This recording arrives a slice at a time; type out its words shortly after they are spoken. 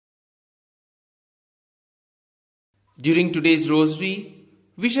During today's Rosary,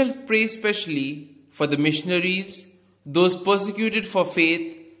 we shall pray specially for the missionaries, those persecuted for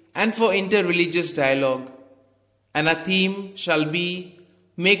faith and for interreligious dialogue. And our theme shall be,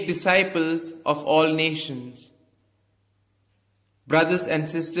 Make Disciples of All Nations. Brothers and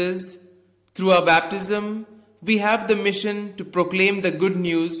sisters, through our baptism, we have the mission to proclaim the good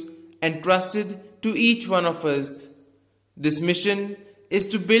news entrusted to each one of us. This mission is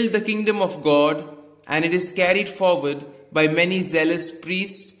to build the kingdom of God, and it is carried forward by many zealous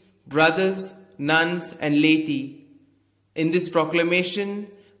priests, brothers, nuns, and laity. In this proclamation,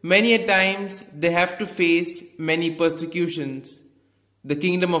 many a times they have to face many persecutions. The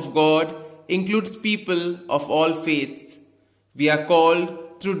kingdom of God includes people of all faiths. We are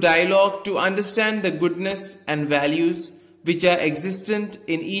called through dialogue to understand the goodness and values which are existent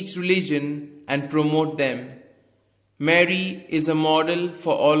in each religion and promote them. Mary is a model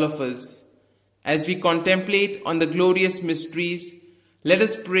for all of us. As we contemplate on the glorious mysteries, let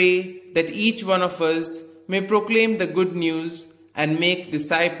us pray that each one of us may proclaim the good news and make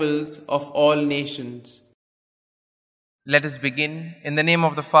disciples of all nations. Let us begin in the name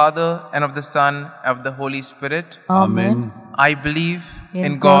of the Father, and of the Son, and of the Holy Spirit. Amen. I believe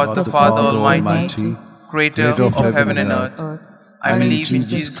in God the Father Almighty, creator of heaven and earth. I believe in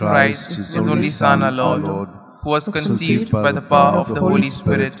Jesus Christ, His only Son, our Lord, who was conceived by the power of the Holy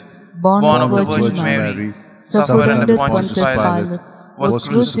Spirit, born of the Virgin Mary, suffered under Pontius Pilate, was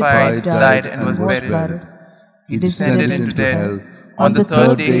crucified, died, and was buried. He descended into hell. On the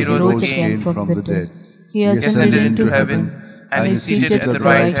third day He rose again from the dead. He ascended into heaven, and is seated at the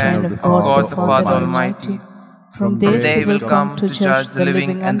right hand of God the Father Almighty. From there He will come to judge the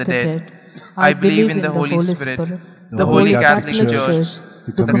living and the dead. I believe in the Holy Spirit, the Holy Catholic Church,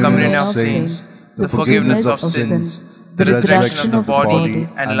 the communion of saints, the forgiveness of sins, the resurrection of the body,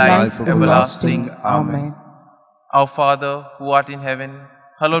 and life everlasting. Amen. Our Father, who art in heaven,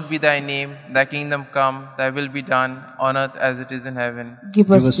 hallowed be thy name. Thy kingdom come, thy will be done, on earth as it is in heaven. Give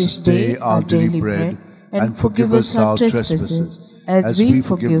us this day our daily bread, and forgive us our trespasses, as we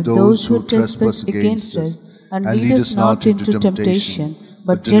forgive those who trespass against us. And lead us not into temptation,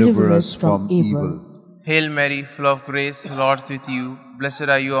 but deliver us from evil. Hail Mary, full of grace, the Lord is with you. Blessed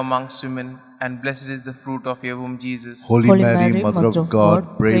are you amongst women, and blessed is the fruit of your womb, Jesus. Holy Mary, Mother of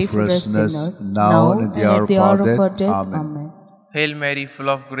God, pray for us sinners, now and at the hour of our death. Amen. Hail Mary, full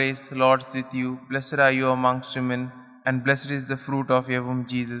of grace, the Lord is with you. Blessed are you amongst women, and blessed is the fruit of your womb,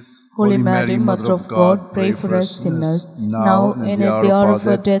 Jesus. Holy Mary, Mother of God, pray for us sinners, now and at the hour of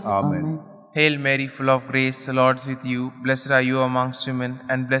our death. Amen. Hail Mary, full of grace, the Lord is with you. Blessed are you amongst women,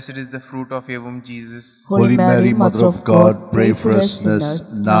 and blessed is the fruit of your womb, Jesus. Holy Mary, Mother of God, pray for us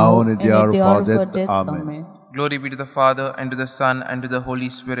sinners, now and at the hour of our death. Amen. Glory be to the Father, and to the Son, and to the Holy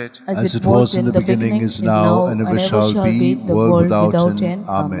Spirit. As it was in the beginning, is now, and ever shall be, world without end.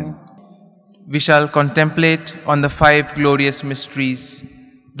 Amen. We shall contemplate on the 5 glorious mysteries.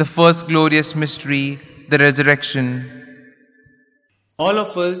 The first glorious mystery, the resurrection. All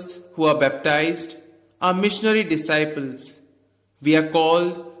of us who are baptized are missionary disciples. We are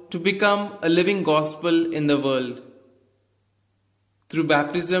called to become a living gospel in the world. Through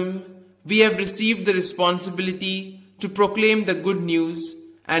baptism, we have received the responsibility to proclaim the good news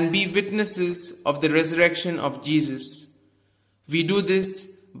and be witnesses of the resurrection of Jesus. We do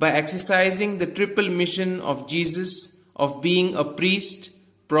this by exercising the triple mission of Jesus of being a priest,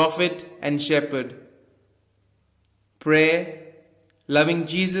 prophet, and shepherd. Prayer, loving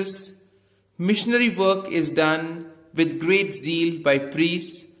Jesus, missionary work is done with great zeal by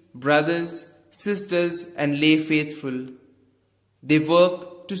priests, brothers, sisters, and lay faithful. They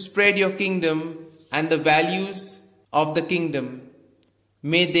work to spread your kingdom and the values of the kingdom.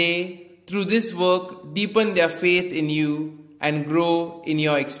 May they, through this work, deepen their faith in you and grow in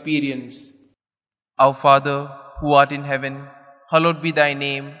your experience. Our Father, who art in heaven, hallowed be thy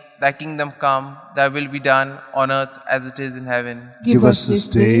name. Thy kingdom come, thy will be done, on earth as it is in heaven. Give us this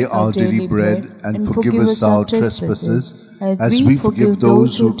day our daily bread, and forgive us our trespasses, as we forgive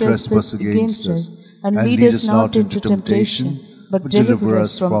those who trespass against us. And lead us not into temptation, but deliver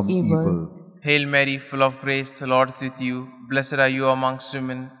us from evil. Hail Mary, full of grace, the Lord is with you. Blessed are you amongst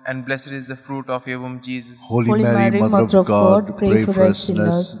women, and blessed is the fruit of your womb, Jesus. Holy Mary, Mother of God, pray for us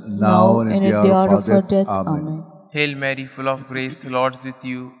sinners, now and at the hour of our death. Amen. Hail Mary, full of grace, the Lord is with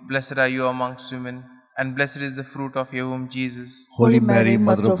you. Blessed are you amongst women, and blessed is the fruit of your womb, Jesus. Holy Mary,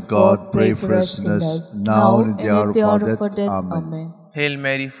 Mother of God, pray for us sinners, now and at the hour of our death. Amen. Hail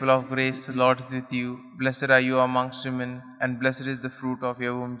Mary, full of grace, the Lord is with you. blessed are you amongst women, and blessed is the fruit of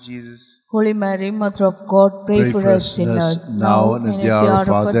your womb, Jesus. Holy Mary, Mother of God, pray for us sinners, now and at the hour of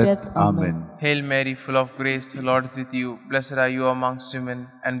our death. Amen. Hail Mary, full of grace, the Lord is with you. Blessed are you amongst women,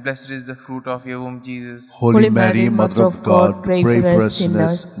 and blessed is the fruit of your womb, Jesus. Holy Mary, Mother of God, pray for us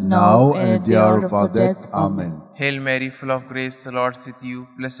sinners, now and at the hour of our death. Amen. Hail Mary, full of grace, the Lord is with you.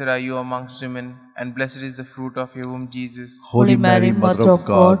 Blessed are you amongst women, and blessed is the fruit of your womb, Jesus. Holy Mary, Mother of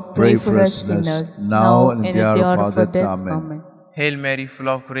God, pray for us sinners, now and at the hour of our death. Amen. Hail Mary, full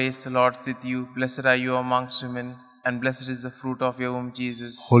of grace, the Lord is with you. Blessed are you amongst women, and blessed is the fruit of your womb,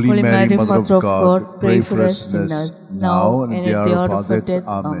 Jesus. Holy Mary, Mother of God, pray for us sinners, now and at the hour of our death.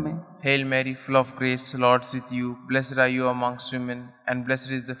 Amen. Hail Mary, full of grace, the Lord is with you. Blessed are you amongst women, and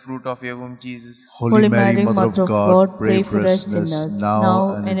blessed is the fruit of your womb, Jesus. Holy Mary, Mother of God, pray for us sinners,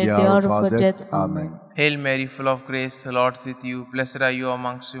 now and at the hour of our death. Amen. Hail Mary, full of grace, the Lord is with you. Blessed are you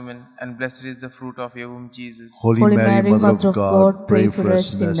amongst women, and blessed is the fruit of your womb, Jesus. Holy Mary, Mother of God, pray for us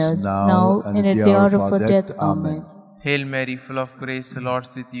sinners, now and at the hour of our death. Amen. Hail Mary, full of grace, the Lord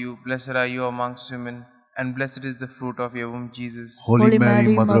is with you. Blessed are you amongst women, and blessed is the fruit of your womb, Jesus. Holy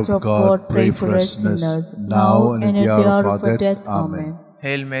Mary, Mother of God, pray for us sinners, now and at the hour of our death. Amen.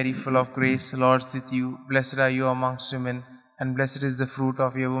 Hail Mary, full of grace, the Lord is with you. Blessed are you amongst women, and blessed is the fruit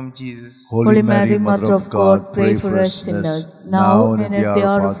of your womb, Jesus. Holy Mary, Mother of God, pray for us sinners, now and at the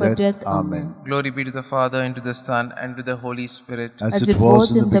hour of our death. Amen. Glory be to the Father, and to the Son, and to the Holy Spirit. As it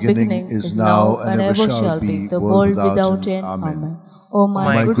was in the beginning, is now, and ever shall be, the world without end. Amen. O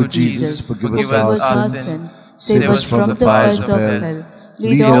my good Jesus, forgive us our sins, save us from the fires of hell,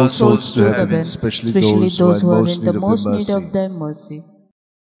 lead all souls to heaven, especially those who are in the most need of thy mercy.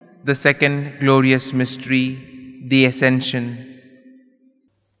 The second glorious mystery, the Ascension.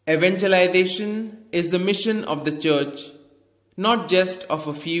 Evangelization is the mission of the Church, not just of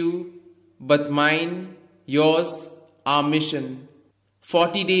a few, but mine, yours, our mission.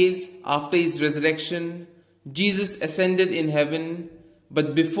 40 days after his resurrection, Jesus ascended in heaven,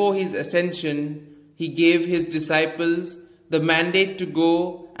 but before his ascension, he gave his disciples the mandate to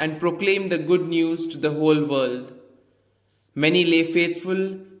go and proclaim the good news to the whole world. Many lay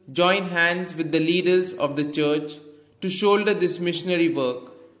faithful join hands with the leaders of the Church to shoulder this missionary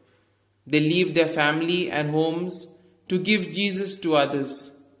work. They leave their family and homes to give Jesus to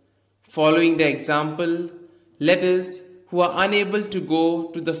others. Following their example, let us, who are unable to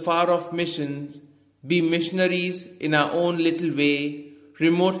go to the far-off missions, be missionaries in our own little way,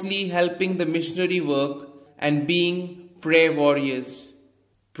 remotely helping the missionary work and being prayer warriors.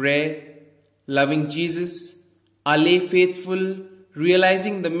 Pray, loving Jesus, our lay faithful,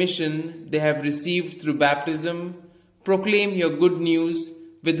 realizing the mission they have received through baptism, proclaim your good news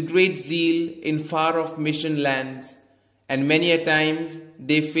with great zeal in far-off mission lands, and many a times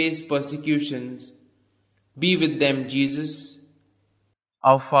they face persecutions. Be with them, Jesus.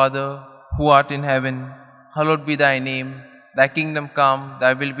 Our Father, who art in heaven, hallowed be thy name. Thy kingdom come,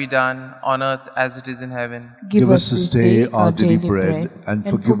 thy will be done, on earth as it is in heaven. Give us this day our daily bread, and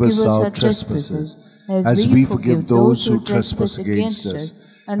forgive us our trespasses, as we forgive those who trespass against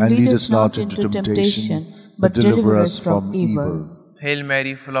us. And lead us not into temptation, but deliver us from evil. Hail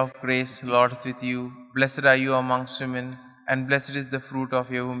Mary, full of grace, the Lord is with you. Blessed are you amongst women, and blessed is the fruit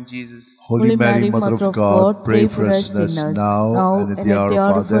of your womb, Jesus. Holy Mary, Mother of God, pray for us sinners, now and at the hour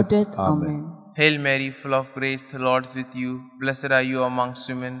of our death. Amen. Hail Mary, full of grace, the Lord is with you. Blessed are you amongst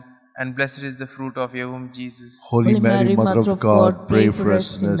women, and blessed is the fruit of your womb, Jesus. Holy Mary, Mother of God, pray for us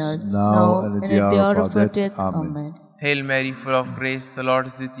sinners, now and at the hour of our death. Amen. Hail Mary, full of grace, the Lord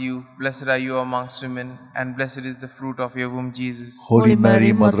is with you. Blessed are you amongst women, and blessed is the fruit of your womb, Jesus. Holy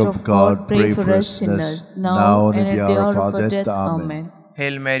Mary, Mother of God, pray for us sinners, now and at the hour of our death. Amen.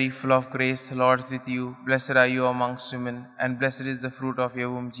 Hail Mary, full of grace, the Lord is with you. Blessed are you amongst women, and blessed is the fruit of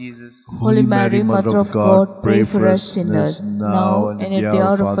your womb, Jesus. Holy Mary, Mother of God, pray for us sinners, now and at the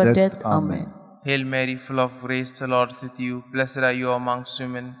hour of our death. Amen. Hail Mary, full of grace, the Lord is with you. Blessed are you amongst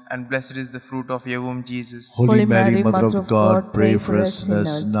women, and blessed is the fruit of your womb, Jesus. Holy Mary, Mother of God, pray for us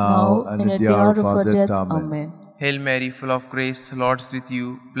sinners, now and at the hour of our death. Amen. Hail Mary, full of grace, the Lord is with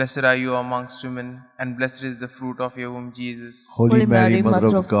you. Blessed are you amongst women, and blessed is the fruit of your womb, Jesus. Holy Mary,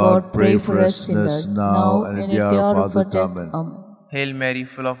 Mother of God, pray for us sinners, now and at the hour of our death. Amen. Hail Mary,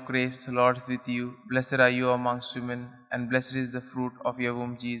 full of grace, the Lord is with you. Blessed are you amongst women, and blessed is the fruit of your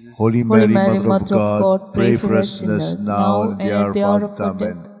womb, Jesus. Holy Mary, Mother of God, pray for us sinners, now and at the hour of our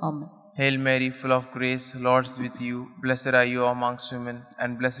death. Amen. Hail Mary, full of grace, the Lord is with you. Blessed are you amongst women,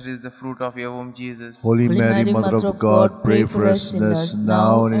 and blessed is the fruit of your womb, Jesus. Holy Mary, Mother of God, pray for us sinners,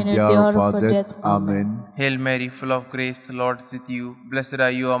 now and at the hour of our death. Amen. Hail Mary, full of grace, the Lord is with you. Blessed are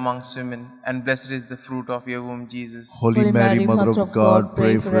you amongst women, and blessed is the fruit of your womb, Jesus. Holy Mary, Mother of God,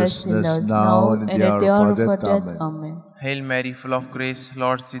 pray for us sinners, now and at the hour of our death. Amen. Hail Mary, full of grace, the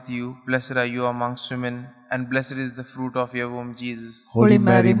Lord is with you. Blessed are you amongst women, and blessed is the fruit of your womb, Jesus. Holy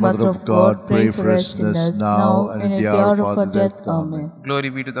Mary, Mother of God, pray for us sinners, now and at the hour of our death. Amen. Glory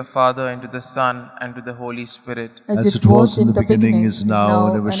be to the Father, and to the Son, and to the Holy Spirit. As it was in the beginning, is now,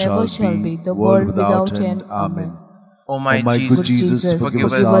 and ever shall be, the world without end. Amen. O my good Jesus,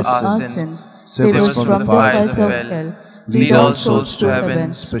 forgive us our sins, save us from the fires of hell, lead all souls to heaven,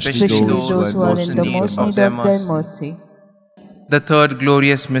 especially those who are in the most need of thy mercy. The third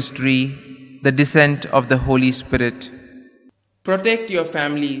glorious mystery, the descent of the Holy Spirit. Protect your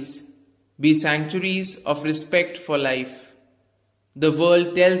families. Be sanctuaries of respect for life. The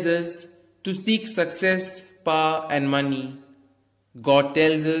world tells us to seek success, power and money. God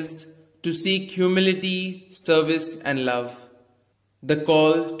tells us to seek humility, service and love. The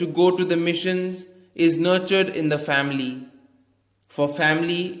call to go to the missions is nurtured in the family, for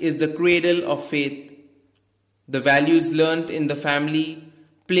family is the cradle of faith. The values learnt in the family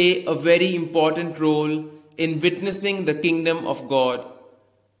play a very important role in witnessing the kingdom of God.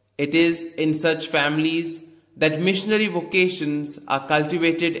 It is in such families that missionary vocations are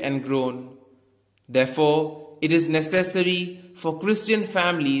cultivated and grown. Therefore, it is necessary for Christian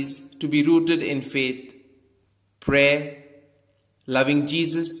families to be rooted in faith. Prayer. Loving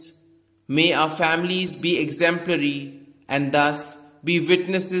Jesus, may our families be exemplary and thus be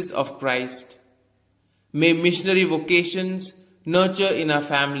witnesses of Christ. May missionary vocations nurture in our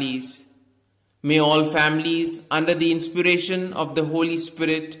families. May all families, under the inspiration of the Holy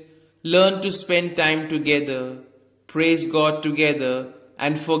Spirit, learn to spend time together, praise God together,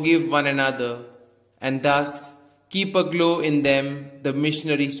 and forgive one another, and thus keep aglow in them the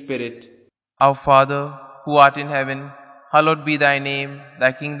missionary spirit. Our Father, who art in heaven, hallowed be thy name.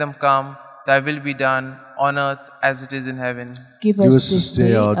 Thy kingdom come, thy will be done, on earth as it is in heaven. Give us this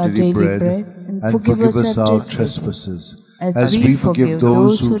day our daily bread, and forgive us our trespasses, as we forgive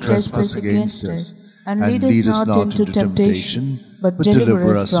those who trespass against us. And lead us not into temptation, but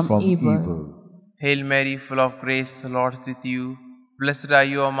deliver us from evil. Hail Mary, full of grace, the Lord is with you. Blessed are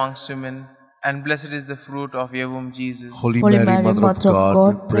you amongst women, and blessed is the fruit of your womb, Jesus. Holy Mary, Mother of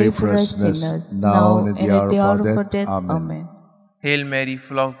God, pray for us sinners, now and at the hour of our death. Amen. Hail Mary,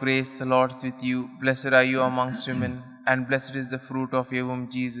 full of grace, the Lord is with you. Blessed are you amongst women, and blessed is the fruit of your womb,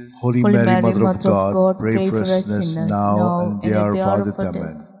 Jesus. Holy Mary, Mother of God, pray for us sinners, now and at the hour of our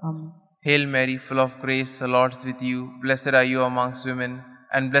death. Amen. Hail Mary, full of grace, the Lord is with you. Blessed are you amongst women,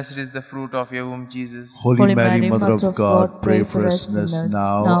 and blessed is the fruit of your womb, Jesus. Holy Mary, Mother of God, pray for us sinners,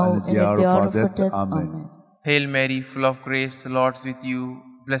 now and at the hour of our death. Amen. Hail Mary, full of grace, the Lord is with you.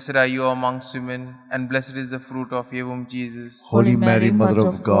 Blessed are you amongst women, and blessed is the fruit of your womb, Jesus. Holy Mary, Mother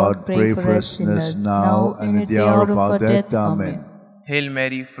of God, pray for us sinners, now and at the hour of our death. Amen. Hail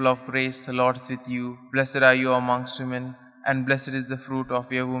Mary, full of grace, the Lord is with you. Blessed are you amongst women, and blessed is the fruit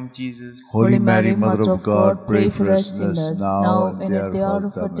of your womb, Jesus. Holy Mary, Mother of God, pray for us sinners, now and at the hour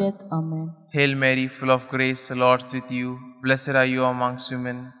of our death. Amen. Hail Mary, full of grace, the Lord is with you. Blessed are you amongst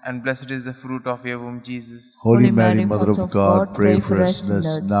women, and blessed is the fruit of your womb, Jesus. Holy Mary, Mother of God, pray for us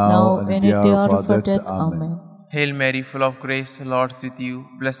sinners, now and at the hour of our death. Amen. Hail Mary, full of grace, the Lord is with you.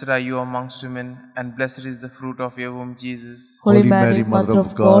 Blessed are you amongst women, and blessed is the fruit of your womb, Jesus. Holy Mary, Mother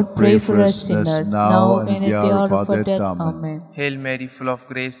of God, pray for us sinners, now and at the hour of our death. Amen. Hail Mary, full of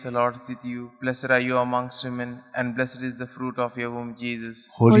grace, the Lord is with you. Blessed are you amongst women, and blessed is the fruit of your womb, Jesus.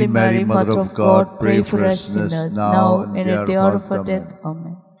 Holy Mary, Mother of God, pray for us sinners, now and at the hour of our death.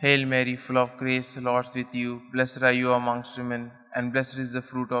 Amen. Hail Mary, full of grace, the Lord is with you. Blessed are you amongst women, and blessed is the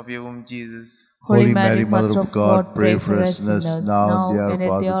fruit of your womb, Jesus. Holy Mary, Mother of God, pray for us sinners, now and at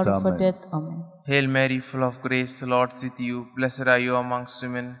the hour of our death. Amen. Hail Mary, full of grace, the Lord is with you. Blessed are you amongst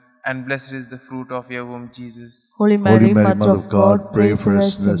women, and blessed is the fruit of your womb, Jesus. Holy Mary, Mother of God, pray for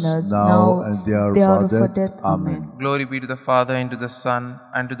us sinners, now and at the hour of our death. Amen. Glory be to the Father, and to the Son,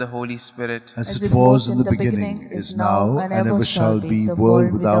 and to the Holy Spirit. As it was in the beginning, is now, and ever shall be,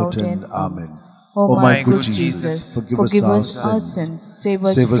 world without end. Amen. O my good Jesus, forgive us our sins, save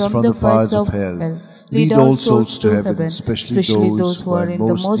us from the fires of hell, lead all souls to heaven, especially those who are in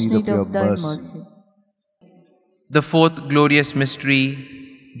the most need of thy mercy. The fourth glorious mystery,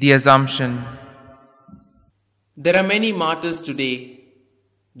 the Assumption. There are many martyrs today.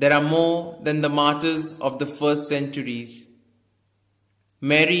 There are more than the martyrs of the first centuries.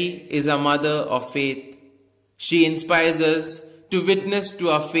 Mary is our mother of faith. She inspires us to witness to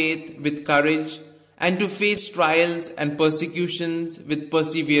our faith with courage and to face trials and persecutions with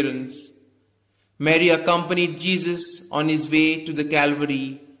perseverance. Mary accompanied Jesus on his way to the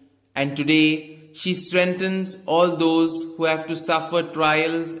Calvary, and today she strengthens all those who have to suffer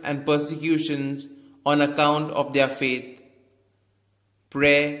trials and persecutions on account of their faith.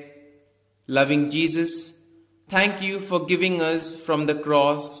 Prayer. Loving Jesus, thank you for giving us from the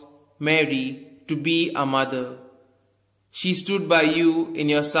cross Mary to be a mother. She stood by you in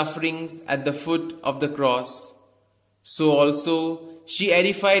your sufferings at the foot of the cross. So also she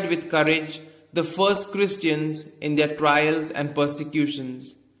edified with courage the first Christians in their trials and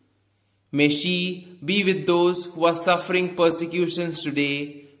persecutions. May she be with those who are suffering persecutions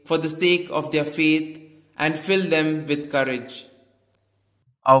today for the sake of their faith and fill them with courage.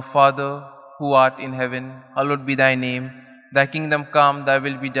 Our Father, who art in heaven, hallowed be thy name. Thy kingdom come, thy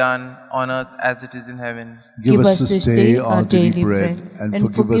will be done, on earth as it is in heaven. Give us this day our daily bread, and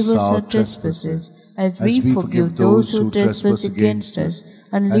forgive us our trespasses, as we forgive those who trespass against us.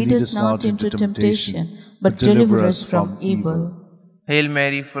 And lead us not into temptation, but deliver us from evil. Hail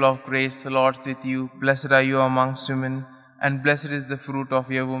Mary, full of grace, the Lord is with you. Blessed are you amongst women, and blessed is the fruit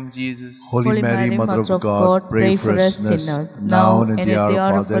of your womb, Jesus. Holy Mary, Mother of God, pray for us sinners, now and at the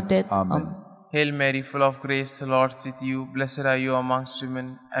hour of our death. Amen. Hail Mary, full of grace, the Lord is with you. Blessed are you amongst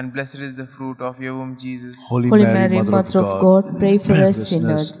women, and blessed is the fruit of your womb, Jesus. Holy Mary, Mother of God, pray for us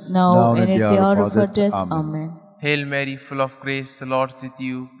sinners, now and at the hour of our death. Amen. Hail Mary, full of grace, the Lord is with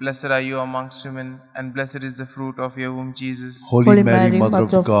you. Blessed are you amongst women, and blessed is the fruit of your womb, Jesus. Holy Mary,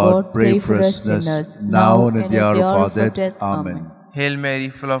 Mother of God, pray for us sinners, now and at the hour of our death. Amen. Hail Mary,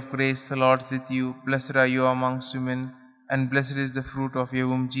 full of grace, the Lord is with you. Blessed are you amongst women, and blessed is the fruit of your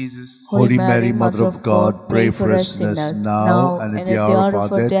womb, Jesus. Holy Mary, Mother of God, pray for us sinners, now and at the hour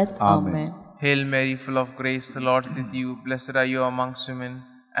of our death. Amen. Hail Mary, full of grace, the Lord is with you. Blessed are you amongst women,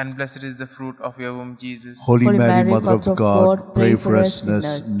 and blessed is the fruit of your womb, Jesus. Holy Mary, Mother of God, pray for us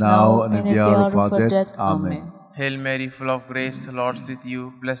sinners, now and at the hour of our death. Amen. Hail Mary, full of grace, the Lord is with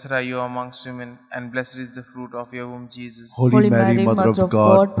you. Blessed are you amongst women, and blessed is the fruit of your womb, Jesus. Holy Mary, Mother of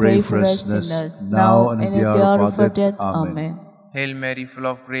God, pray for us sinners, now and at the hour of our death. Amen. Hail Mary, full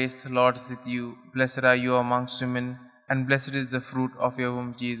of grace, the Lord is with you. Blessed are you amongst women, and blessed is the fruit of your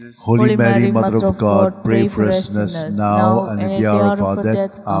womb, Jesus. Holy Mary, Mother of God, pray for us sinners, now and at the hour of our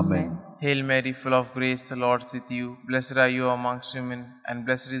death. Amen. Hail Mary, full of grace, the Lord is with you. Blessed are you amongst women, and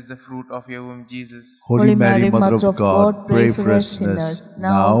blessed is the fruit of your womb, Jesus. Holy Mary, Mother of God, pray for us sinners,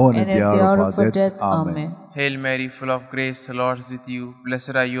 now and at the hour of our death. Amen. Hail Mary, full of grace, the Lord is with you.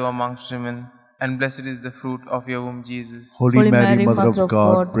 Blessed are you amongst women, and blessed is the fruit of your womb, Jesus. Holy Mary, Mother of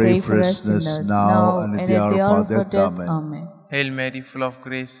God, pray for us sinners, now and at the hour of our death. Amen. Hail Mary, full of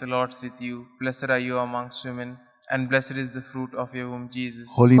grace, the Lord is with you. Blessed are you amongst women, and blessed is the fruit of your womb,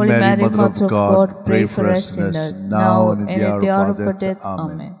 Jesus. Holy Mary, Mother of God, pray for us sinners, now and at the hour of our death.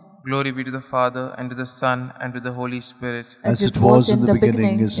 Amen. Glory be to the Father, and to the Son, and to the Holy Spirit. As it was in the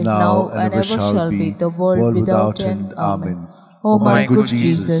beginning, is now, and ever shall be, the world without end. Amen. O my good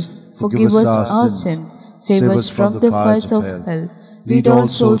Jesus, forgive us our sins, save us from the fires of hell. Lead all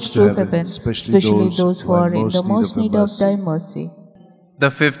souls to heaven, especially those who are in the most need of thy mercy.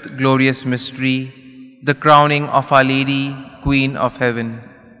 The fifth glorious mystery, the crowning of Our Lady, Queen of Heaven.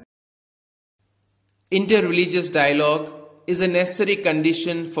 Interreligious dialogue is a necessary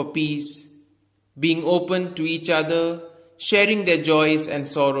condition for peace, being open to each other, sharing their joys and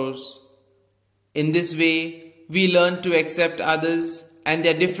sorrows. In this way, we learn to accept others and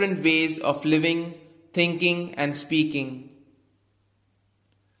their different ways of living, thinking, and speaking.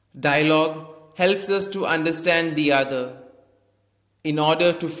 Dialogue helps us to understand the other. In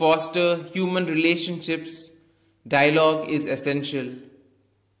order to foster human relationships, dialogue is essential.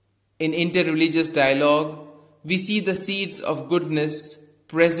 In interreligious dialogue, we see the seeds of goodness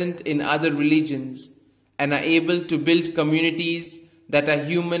present in other religions and are able to build communities that are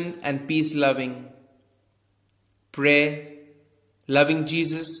human and peace-loving. Prayer. Loving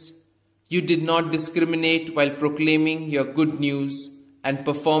Jesus, you did not discriminate while proclaiming your good news and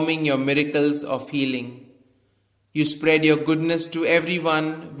performing your miracles of healing. You spread your goodness to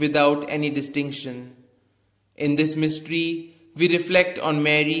everyone without any distinction. In this mystery, we reflect on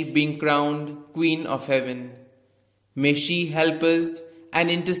Mary being crowned Queen of Heaven. May she help us and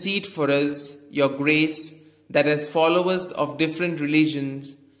intercede for us, your grace, that as followers of different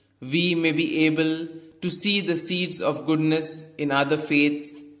religions, we may be able to see the seeds of goodness in other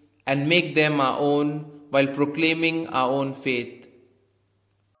faiths and make them our own while proclaiming our own faith.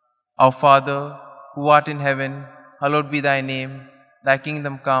 Our Father, who art in heaven, hallowed be thy name. Thy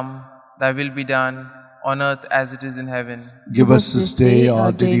kingdom come, thy will be done, on earth as it is in heaven. Give us this day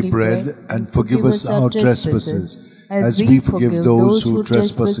our daily bread, and forgive us our trespasses, as we forgive those who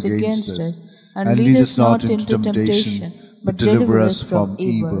trespass against us. And lead us not into temptation, but deliver us from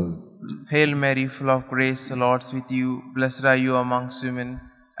evil. Hail Mary, full of grace, the Lord is with you. Blessed are you amongst women,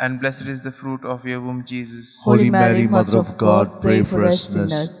 and blessed is the fruit of your womb, Jesus. Holy Mary, Mother of God, pray for us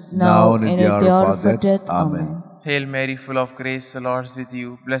sinners, now and in the hour of our death. Amen. Hail Mary, full of grace, the Lord is with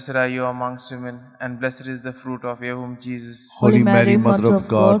you. Blessed are you amongst women, and blessed is the fruit of your womb, Jesus. Holy Mary, Mother of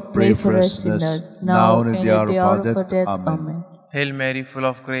God, pray for us sinners, now and in the hour of our death. Amen. Hail Mary, full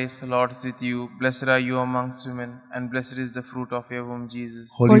of grace, the Lord is with you. Blessed are you amongst women, and blessed is the fruit of your womb, Jesus.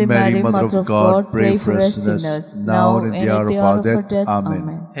 Holy Mary, Mother of God, pray for us sinners, now and in the hour of our death.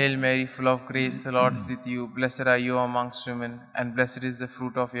 Amen. Hail Mary, full of grace, the Lord is with you. Blessed are you amongst women, and blessed is the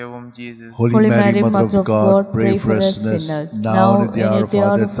fruit of your womb, Jesus. Holy Mary, Mother of God, pray for us sinners, now and in the hour of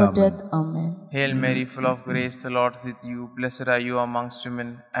our death. Amen. Hail Mary, full of grace, the Lord is with you. Blessed are you amongst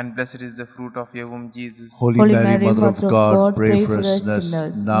women, and blessed is the fruit of your womb, Jesus. Holy Mary, Mother of God, pray for us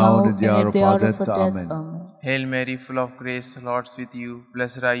sinners, now and in the hour of our death. Amen. Hail Mary, full of grace, the Lord is with you.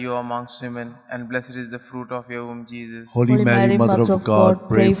 Blessed are you amongst women, and blessed is the fruit of your womb, Jesus. Holy Mary, Mother of God,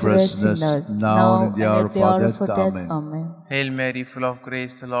 pray for us sinners, now and in the hour of our death. Amen. Hail Mary, full of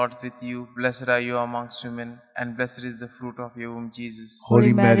grace, the Lord is with you. Blessed are you amongst women, and blessed is the fruit of your womb, Jesus.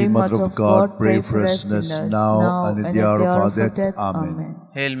 Holy Mary, Mother of God, pray for us sinners, now and in the hour of our death. Amen.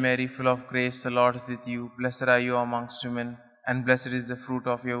 Hail Mary, full of grace, the Lord is with you. Blessed are you amongst women, and blessed is the fruit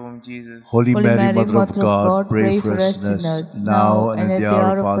of your womb, Jesus. Holy Mary, Mother of God, pray for us sinners, now and in the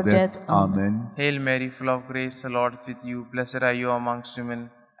hour of our death. Amen. Hail Mary, full of grace, the Lord is with you. Blessed are you amongst women,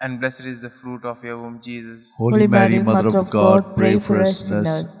 and blessed is the fruit of your womb, Jesus. Holy Mary, Mother of God, pray for us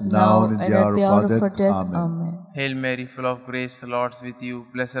sinners, now and in the hour of our death. Amen. Hail Mary, full of grace, the Lord is with you.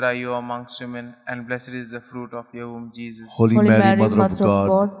 Blessed are you amongst women, and blessed is the fruit of your womb, Jesus. Holy Mary, Mother of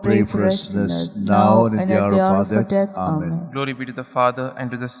God, pray for us sinners, now and in the hour of our death. Amen. Glory be to the Father, and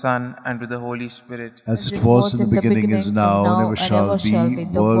to the Son, and to the Holy Spirit. As it was in the beginning, is now, and ever shall be,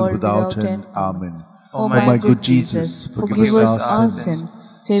 world without end. Amen. O my good Jesus, forgive us our sins,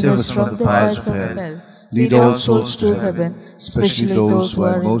 save us from the fires of hell. Lead all souls to heaven, especially those who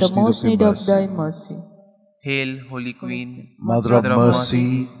are in the most need of thy mercy. Hail, Holy Queen, Mother of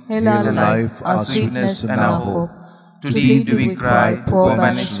mercy, hail our life, our sweetness, and our hope. To thee do we cry, poor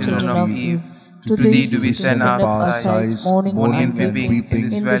banished children of Eve. To thee do we send our sighs, mourning and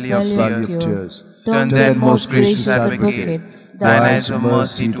weeping in this valley of tears. Turn then, most gracious Advocate, thine eyes of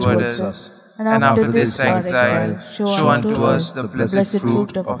mercy towards us, and after this exile, show unto us the blessed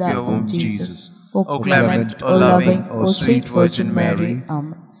fruit of your womb, Jesus. O clement, O loving, O sweet Virgin Mary,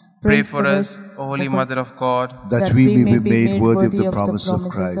 Amen. pray for us, O Holy Mother of God, that we may be made worthy of the promise of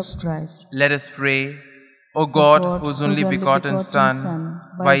Christ. Let us pray. O God, whose only begotten Son,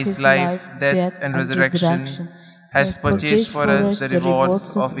 by his life, death, and resurrection, has purchased for us the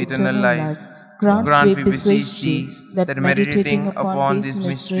rewards of eternal life, grant, we beseech thee, that meditating upon these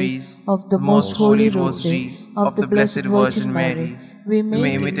mysteries of the most holy Rosary of the Blessed Virgin Mary, we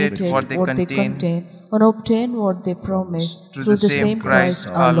may imitate what they contain and obtain what they promise, through the same Christ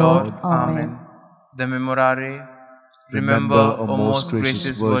our Lord. Amen. The Memorare. Remember, O most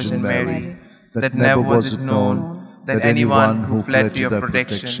gracious Virgin Mary, that never was it known that anyone who fled to your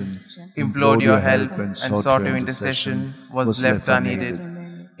protection, implored your help, and sought your intercession was left unneeded.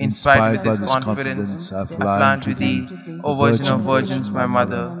 Inspired with this confidence, I fly to thee, O Virgin of Virgins, my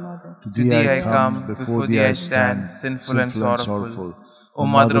Mother. To thee I come, before thee I stand, sinful and sorrowful. O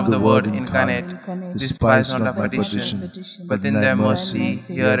Mother of the Word incarnate, despise not my petition, but in thy mercy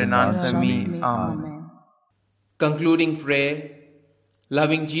hear and answer me. Amen. Concluding prayer.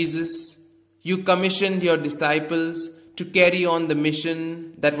 Loving Jesus, you commissioned your disciples to carry on the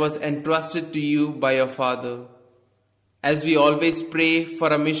mission that was entrusted to you by your Father. As we always pray for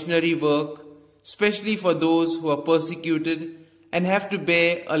a missionary work, especially for those who are persecuted and have to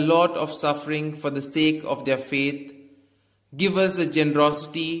bear a lot of suffering for the sake of their faith, give us the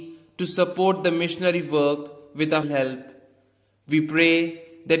generosity to support the missionary work with our help. We pray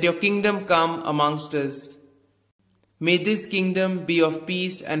that your kingdom come amongst us. May this kingdom be of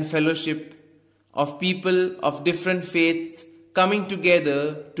peace and fellowship, of people of different faiths coming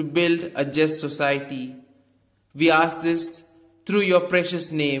together to build a just society. We ask this through your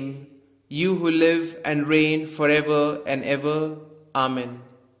precious name, you who live and reign forever and ever. Amen.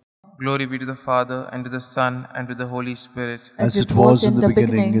 Glory be to the Father, and to the Son, and to the Holy Spirit. As it was in the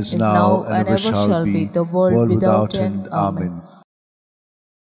beginning, is now, and ever shall be, the world without end. Amen.